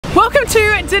Welcome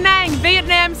to Da Nang,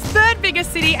 Vietnam's third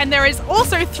biggest city, and there is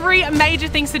also 3 major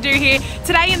things to do here.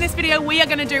 Today in this video we are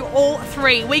going to do all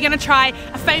 3. We're going to try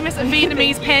a famous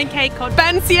Vietnamese pancake called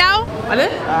Bánh.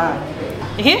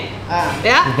 You here?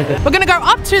 Yeah? We're going to go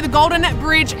up to the Golden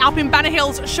Bridge up in Banner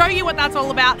Hills, show you what that's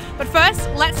all about. But first,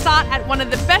 let's start at one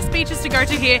of the best beaches to go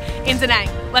to here in Da Nang.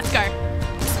 Let's go.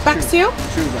 Back to you?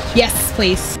 Yes,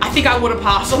 please. I think I would have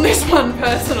passed on this one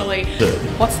personally.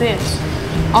 What's this?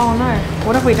 Oh no,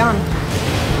 what have we done?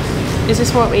 Is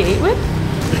this what we eat with?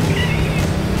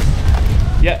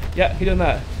 Yeah, keep doing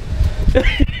that.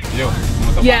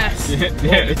 Yes.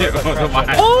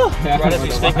 Oh! Right as we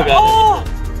speak about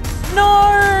it.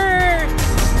 No!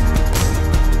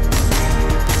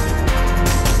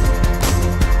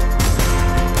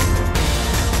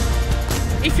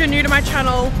 If you're new to my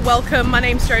channel, welcome. My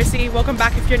name's Josie. Welcome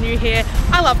back if you're new here.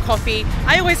 I love coffee.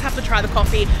 I always have to try the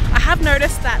coffee. I have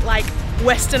noticed that like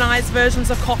westernized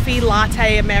versions of coffee,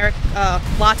 lattes,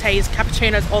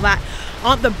 cappuccinos, all that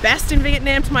aren't the best in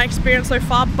Vietnam to my experience so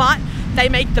far, but they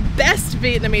make the best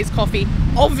Vietnamese coffee.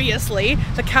 Obviously,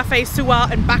 the Cafe Sua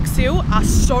and Bac Siu are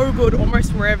so good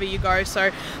almost wherever you go,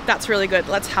 so that's really good.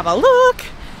 Let's have a look.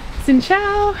 Xin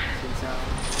chào.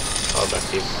 Oh, Bac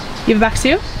Siu. You have Bac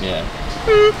Siu? Yeah.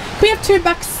 Can we have 2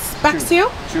 Bac Siu?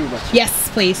 Yes,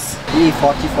 please.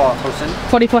 44,000.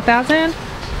 44,000.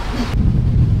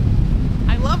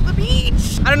 I love the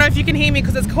beach. I don't know if you can hear me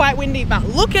because it's quite windy, but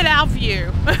look at our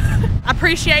view.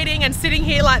 Appreciating and sitting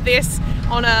here like this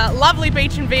on a lovely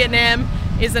beach in Vietnam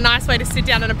is a nice way to sit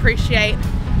down and appreciate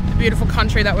the beautiful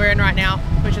country that we're in right now,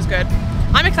 which is good.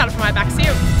 I'm excited for my Bac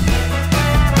Siu.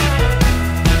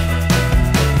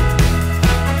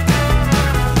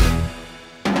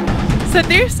 So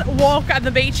this walk at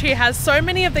the beach here has so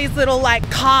many of these little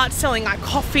like carts selling like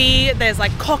coffee, there's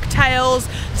like cocktails,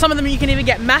 some of them you can even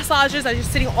get massages as you're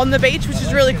sitting on the beach, which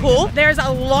is really cool. There's a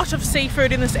lot of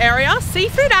seafood in this area.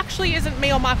 Seafood actually isn't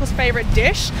me or Michael's favorite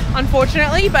dish,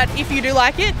 unfortunately, but if you do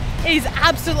like it, it is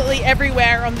absolutely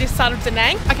everywhere on this side of Da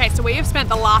Nang. Okay, so we have spent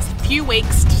the last few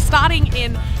weeks starting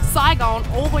in Saigon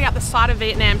all the way up the side of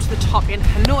Vietnam to the top in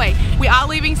Hanoi. We are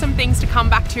leaving some things to come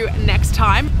back to next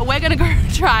time, but we're gonna go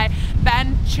try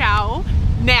Bánh Chao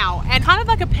now, and kind of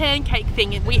like a pancake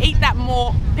thing. We eat that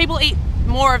more, people eat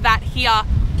more of that here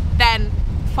than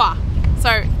pho.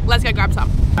 So let's go grab some.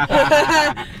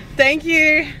 Thank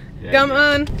you. Yeah, Come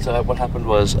on. So what happened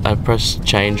was I pressed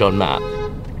change on map.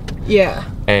 Yeah.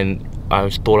 And I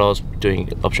thought I was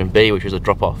doing option B, which was a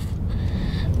drop off.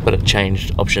 But it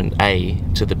changed option A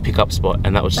to the pickup spot,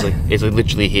 and that was just like, it's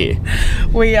literally here.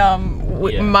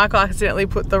 Michael accidentally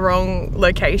put the wrong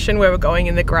location where we're going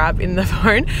in the grab in the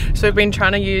phone, so we've been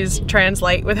trying to use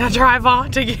Translate with our driver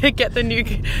to get the new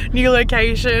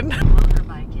location.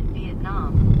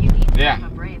 Yeah.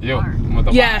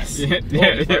 Yes.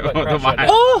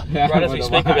 Oh! Right as we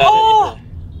speak about oh!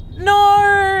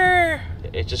 No!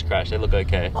 It just crashed. They look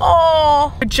okay.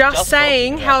 Oh, just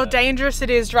saying how dangerous it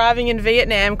is driving in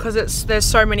Vietnam because there's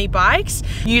so many bikes.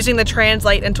 Using the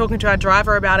Translate and talking to our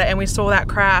driver about it, and we saw that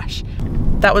crash.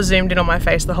 That was zoomed in on my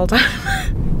face the whole time.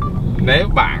 Nếu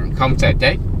bạn không sợ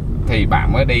chết thì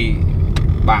bạn mới đi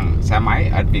bằng xe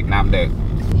máy ở Việt Nam được.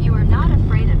 You are not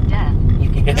afraid of death.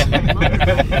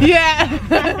 Yeah.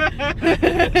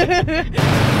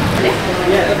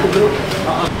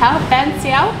 How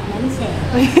fancy?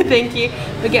 Thank you.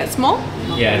 We get small?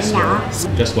 Yes.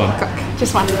 Just one.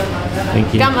 Just one.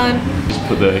 Thank you. Come on. Just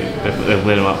put the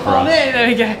lit them up for us. There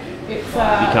we go. It's You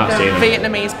can't see them.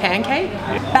 Vietnamese pancake.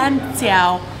 Bánh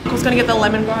Chao. I was going to get the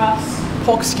lemongrass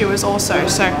pork skewers also.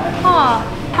 So,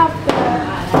 have the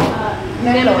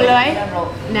nem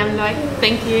loi.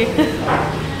 Thank you.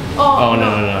 Oh no.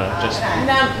 Just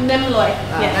nem loi.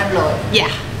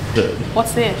 Yeah. the.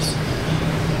 What's this?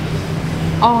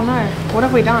 Oh no, what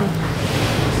have we done?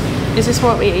 Is this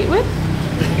what we eat with?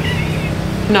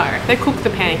 No, they cook the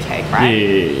pancake, right?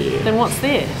 Yeah. Then what's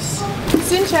this?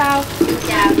 Xin chào.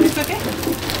 Okay.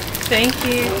 Thank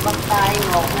you.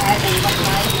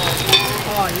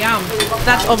 Oh, yum.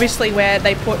 That's obviously where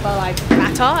they put the like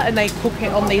batter and they cook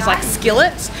it on these like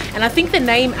skillets. And I think the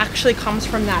name actually comes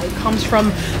from that. It comes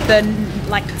from the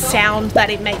like sound that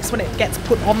it makes when it gets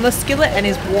put on the skillet and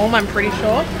is warm, I'm pretty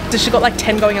sure. So she got like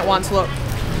 10 going at once, look.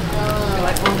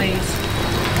 Like all these.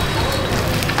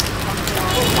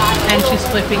 And she's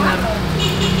flipping them.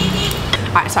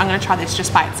 Alright, so I'm going to try this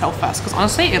just by itself first because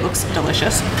honestly it looks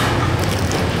delicious.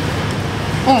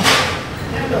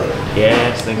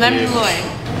 Yes, thank Lemon you. loy.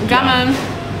 Gammon.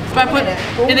 Do I put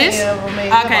in this?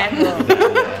 Okay.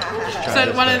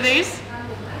 So one of these?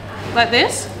 Like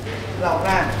this? Like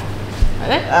that?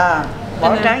 And then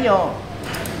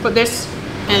put this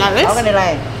And like this. Bỏ cái này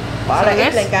lên. Bỏ lại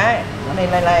ít lên cái. Bỏ này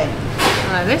lên lên.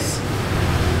 And like this.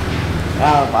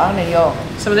 Rồi bỏ cái này vô.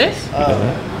 Some of this.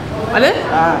 Like this.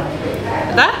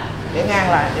 Like that. Để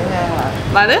ngang lại, để ngang lại.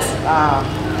 Like this.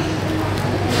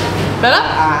 Better?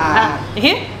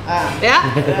 Here? Yeah?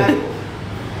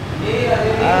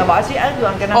 Bỏ xí ớt vô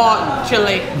cho nó. Or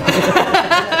chili.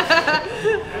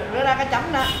 Đưa ra cái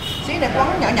chấm đó. Xí này quấn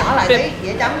nhỏ nhỏ lại tí,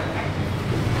 dễ chấm.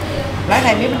 Lấy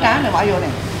này miếng bánh tráng này bỏ vô này.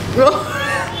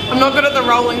 I'm not good at the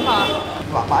rolling part.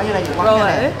 Bỏ vô đây quấn cho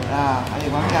này. Bỏ vô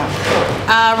quấn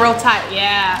cho. Roll tight,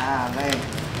 yeah. Đây.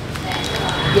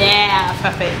 Yeah,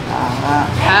 perfect.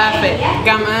 Perfect.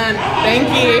 Come on. Thank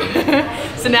you.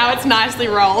 So now it's nicely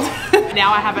rolled.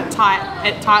 Now I have it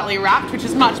tightly wrapped, which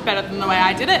is much better than the way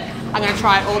I did it. I'm going to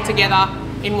try it all together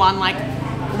in one like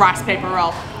rice paper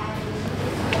roll.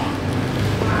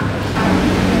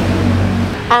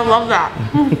 I love that.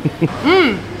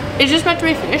 Is this meant to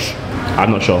be fish?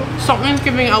 I'm not sure. Something's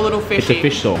giving it a little fishy. It's a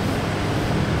fish sauce.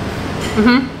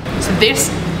 So this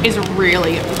is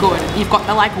really good. You've got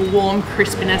the like warm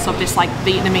crispiness of this like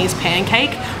Vietnamese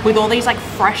pancake with all these like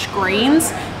fresh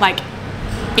greens. Like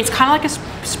it's kind of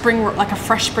like a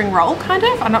fresh spring roll kind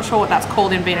of. I'm not sure what that's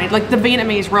called in Vietnamese. Like the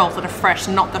Vietnamese rolls that are fresh,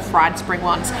 not the fried spring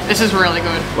ones. This is really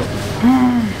good.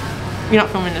 You're not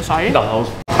filming this, are you? No.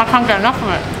 I can't get enough of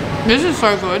it. This is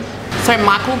so good. So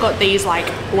Michael got these like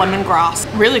lemongrass,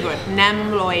 really good.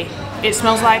 Nam Loi. It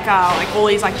smells like all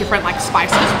these like different like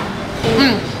spices.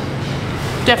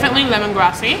 Definitely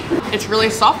lemongrassy. It's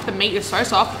really soft. The meat is so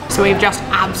soft. So we've just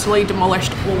absolutely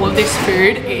demolished all of this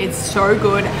food. It is so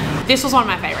good. This was one of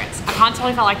my favorites. I can't tell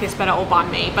if I like this better or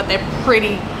banh mi, but they're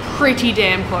pretty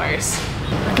damn close.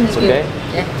 It's okay.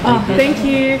 Yeah. Oh, thank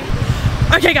you.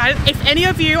 Okay guys, if any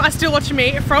of you are still watching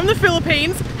me from the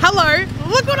Philippines, hello,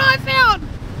 look what I found.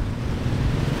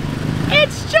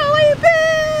 It's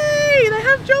Jollibee! They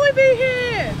have Jollibee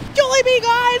here. Jollibee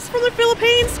guys from the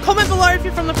Philippines. Comment below if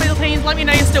you're from the Philippines. Let me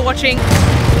know you're still watching.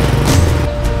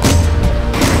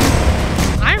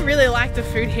 I really like the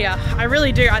food here. I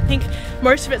really do. I think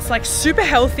most of it's like super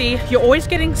healthy. You're always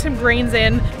getting some greens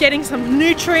in, getting some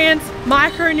nutrients,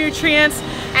 micronutrients,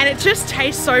 and it just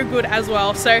tastes so good as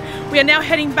well. So we are now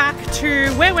heading back to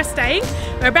where we're staying.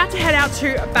 We're about to head out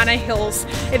to Banner Hills.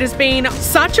 It has been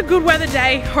such a good weather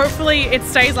day. Hopefully it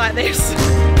stays like this.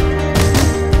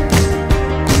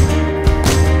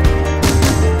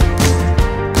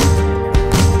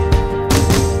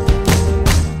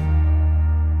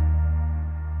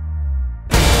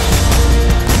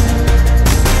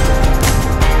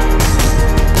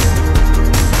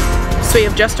 So we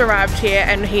have just arrived here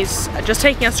and he's just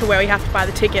taking us to where we have to buy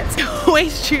the tickets. I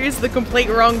always choose the complete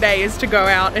wrong days to go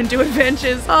out and do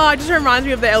adventures. Oh, it just reminds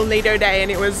me of the El Nido day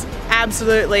and it was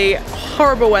absolutely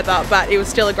horrible weather, but it was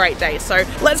still a great day. So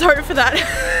let's hope for that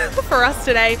for us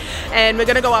today. And we're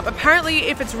gonna go up. Apparently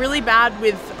if it's really bad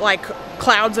with like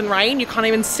clouds and rain, you can't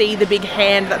even see the big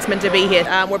hand that's meant to be here.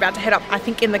 We're about to head up, I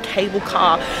think, in the cable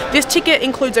car. This ticket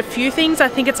includes a few things. I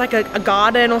think it's like a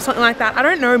garden or something like that. I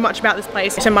don't know much about this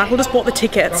place. So Michael just bought the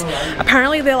tickets.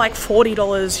 Apparently they're like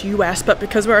 $40 US, but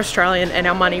because we're Australian and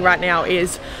our money right now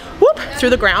is whoop,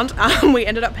 through the ground, we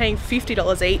ended up paying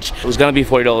 $50 each. It was going to be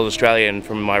 $40 Australian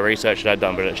from my research that I'd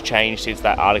done, but it's changed since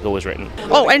that article was written.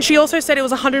 Oh, and she also said it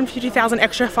was 150,000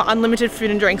 extra for unlimited food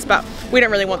and drinks, but we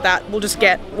don't really want that. We'll just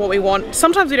get what we want.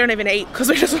 Sometimes we don't even eat because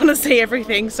we just want to see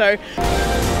everything, so.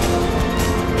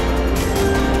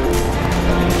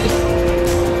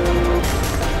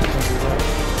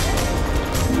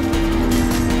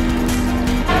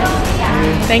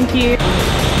 Thank you.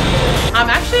 I'm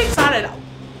actually excited.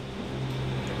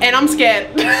 And I'm scared.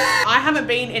 I haven't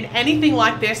been in anything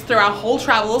like this through our whole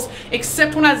travels,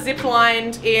 except when I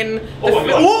zip-lined in the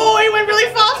oh, it went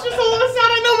really fast just all of a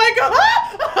sudden, oh my god.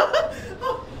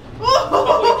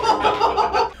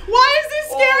 Why is this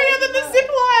scarier than the zip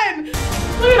line?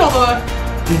 Look at all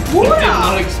the water. I did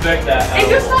not expect that. It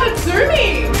just started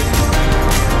zooming.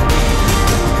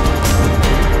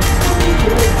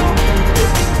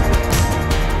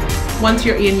 Once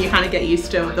you're in, you kind of get used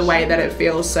to the way that it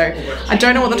feels. So I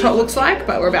don't know what the top looks like,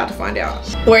 but we're about to find out.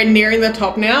 We're nearing the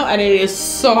top now and it is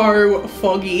so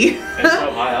foggy. It's so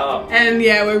high up. And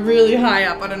yeah, we're really high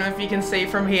up. I don't know if you can see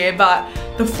from here, but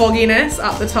the fogginess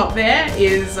up the top there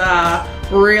is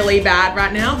really bad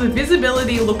right now. The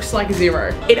visibility looks like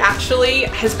 0. It actually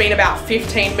has been about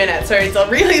 15 minutes, so it's a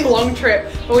really long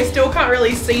trip, but we still can't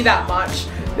really see that much.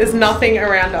 There's nothing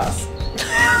around us.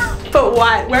 But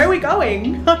what? Where are we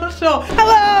going? I'm not sure.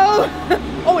 Hello!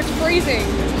 Oh, it's freezing.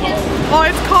 Oh,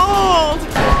 it's cold.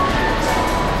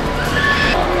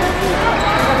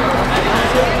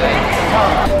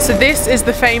 So this is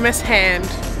the famous hand.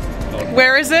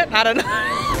 Where is it? I don't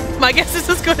know. My guess is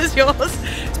as good as yours.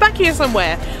 It's back here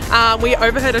somewhere. We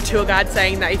overheard a tour guide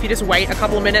saying that if you just wait a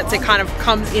couple of minutes, it kind of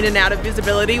comes in and out of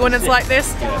visibility when it's like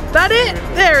this. That it?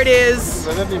 There it is.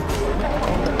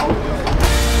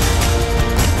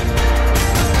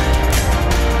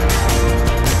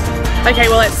 Okay,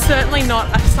 well it's certainly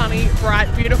not a sunny,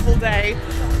 bright, beautiful day,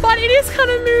 but it is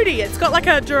kind of moody. It's got like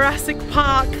a Jurassic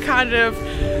Park kind of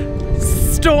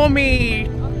stormy,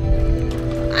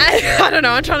 I don't know,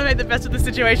 I'm trying to make the best of the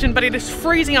situation, but it is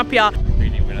freezing up here.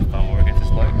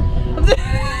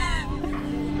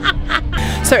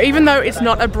 So even though it's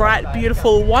not a bright,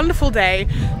 beautiful, wonderful day,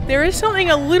 there is something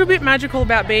a little bit magical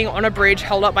about being on a bridge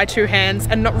held up by two hands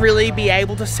and not really be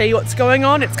able to see what's going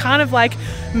on. It's kind of like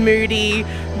moody,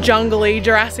 jungly,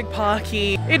 Jurassic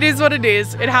Parky. It is what it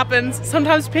is. It happens.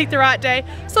 Sometimes you pick the right day,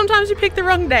 sometimes you pick the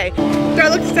wrong day. Do I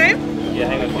look the same? Yeah,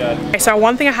 hang on, guard. Okay, so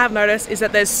one thing I have noticed is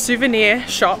that there's souvenir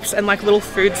shops and like little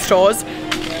food stores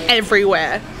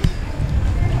everywhere.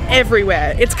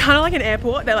 Everywhere. It's kind of like an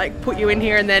airport. They like put you in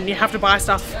here and then you have to buy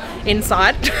stuff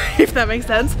inside, if that makes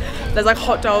sense. There's like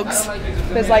hot dogs,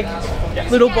 there's like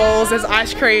little balls, there's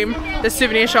ice cream, there's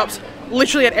souvenir shops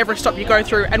literally at every stop you go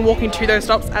through and walking to those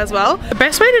stops as well. The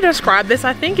best way to describe this,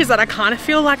 I think, is that I kind of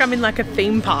feel like I'm in like a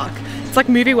theme park. It's like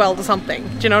Movie World or something.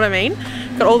 Do you know what I mean?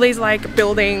 Got all these like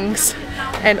buildings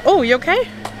and, oh, you okay?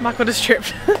 Michael just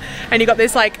tripped. And you got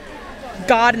this like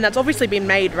garden that's obviously been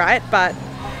made, right? But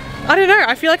I don't know,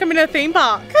 I feel like I'm in a theme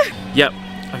park. Yep.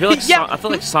 I feel like I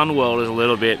feel like Sun World is a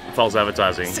little bit false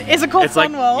advertising. Is it called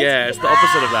Sun like, World? Yeah, it's the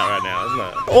opposite of that right now, isn't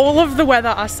it? All of the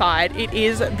weather aside, it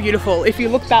is beautiful. If you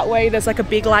look that way, there's like a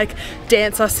big like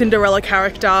dancer Cinderella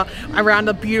character around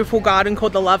a beautiful garden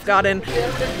called the Love Garden.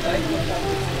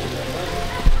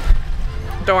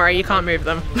 Don't worry, you can't move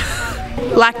them.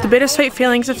 Like the bittersweet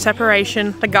feelings of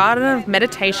separation, the garden of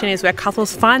meditation is where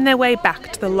couples find their way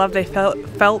back to the love they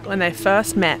felt when they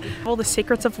first met. All the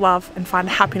secrets of love and find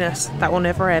happiness that will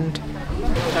never end.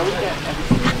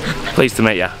 Pleased to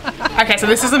meet you. Okay, so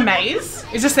this is a maze.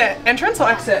 Is this the entrance or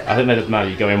exit? I think that doesn't matter.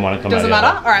 You go in one and come out. Doesn't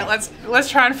matter? Alright, let's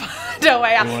try and find our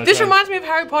way out. This reminds me of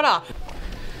Harry Potter.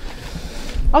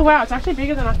 Oh wow, it's actually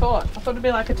bigger than I thought. I thought it'd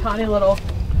be like a tiny little...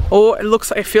 Oh,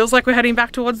 it feels like we're heading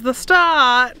back towards the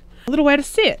start. A little way to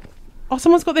sit. Oh,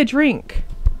 someone's got their drink.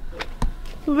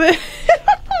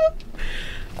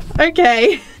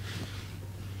 Okay.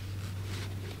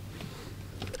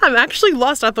 I'm actually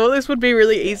lost. I thought this would be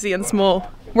really easy and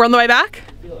small. We're on the way back?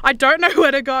 I don't know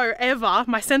where to go ever.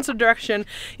 My sense of direction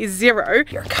is zero.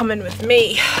 You're coming with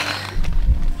me.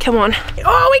 Come on.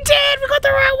 Oh, we did! We got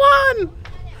the right one!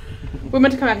 We're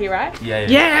meant to come out here, right?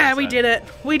 Yeah, we did it.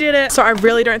 We did it. So I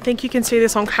really don't think you can see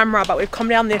this on camera, but we've come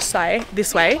down this way,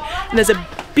 and there's a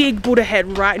big Buddha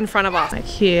head right in front of us. Like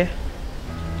here.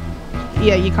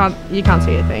 Yeah, you can't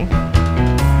see a thing.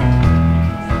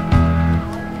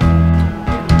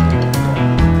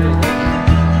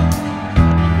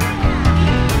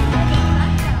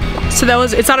 So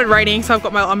it started raining, so I've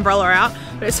got my umbrella out.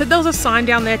 But it said there was a sign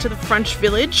down there to the French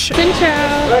village. Xin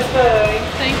chào.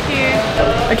 Thank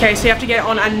you. Okay, so you have to get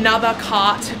on another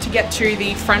cart to get to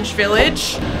the French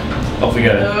village. Off we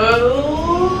go.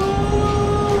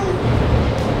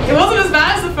 It wasn't as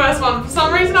bad as the first one. For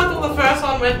some reason I thought the first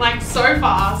one went like so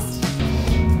fast.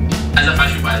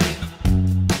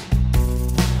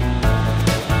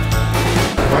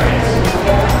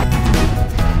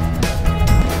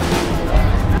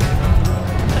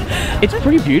 It's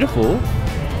pretty beautiful.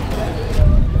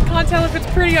 Can't tell if it's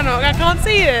pretty or not. I can't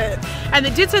see it. And they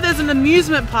did say there's an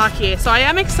amusement park here, so I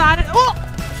am excited. Oh!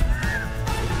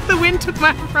 The wind took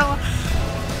my umbrella.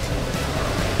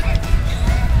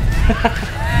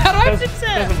 How do I fix it?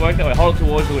 It doesn't work that way. Hold it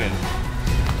towards the wind.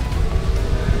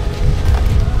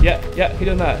 Yeah, keep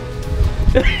doing that.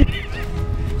 Yeah!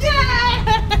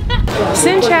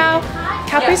 Xin chào.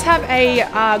 Cappies have a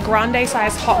grande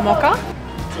size hot mocha.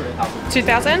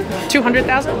 2,000?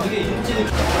 200,000?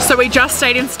 So we just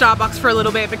stayed in Starbucks for a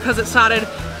little bit because it started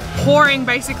pouring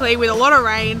basically with a lot of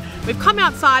rain. We've come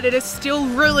outside, it is still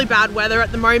really bad weather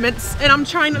at the moment, and I'm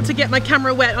trying not to get my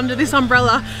camera wet under this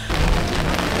umbrella.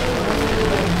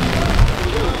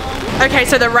 Okay,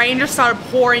 so the rain just started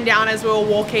pouring down as we were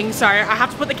walking, so I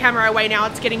have to put the camera away now,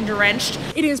 it's getting drenched.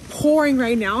 It is pouring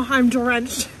rain now, I'm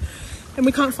drenched, and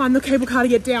we can't find the cable car to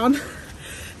get down.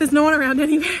 There's no one around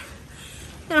anywhere.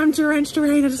 And I'm drenched in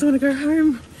rain, I just want to go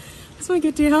home. I just want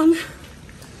to get down.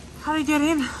 How do you get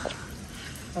in? I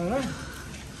don't know.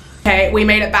 Okay, we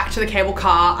made it back to the cable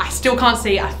car. I still can't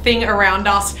see a thing around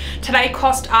us. Today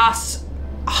cost us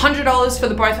 $100 for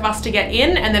the both of us to get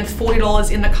in, and then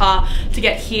 $40 in the car to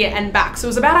get here and back. So it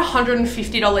was about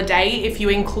 $150 day if you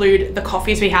include the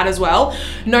coffees we had as well.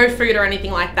 No food or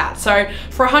anything like that. So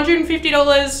for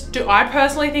 $150, do I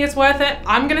personally think it's worth it?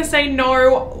 I'm gonna say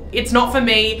no, it's not for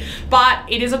me, but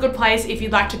it is a good place if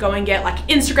you'd like to go and get like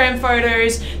Instagram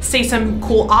photos, see some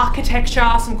cool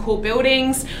architecture, some cool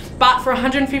buildings. But for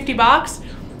 150 bucks,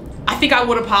 I think I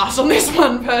would have passed on this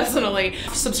one personally.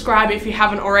 Subscribe if you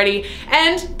haven't already,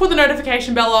 and put the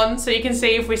notification bell on so you can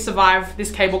see if we survive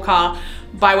this cable car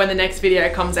by when the next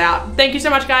video comes out. Thank you so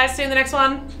much, guys. See you in the next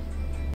one.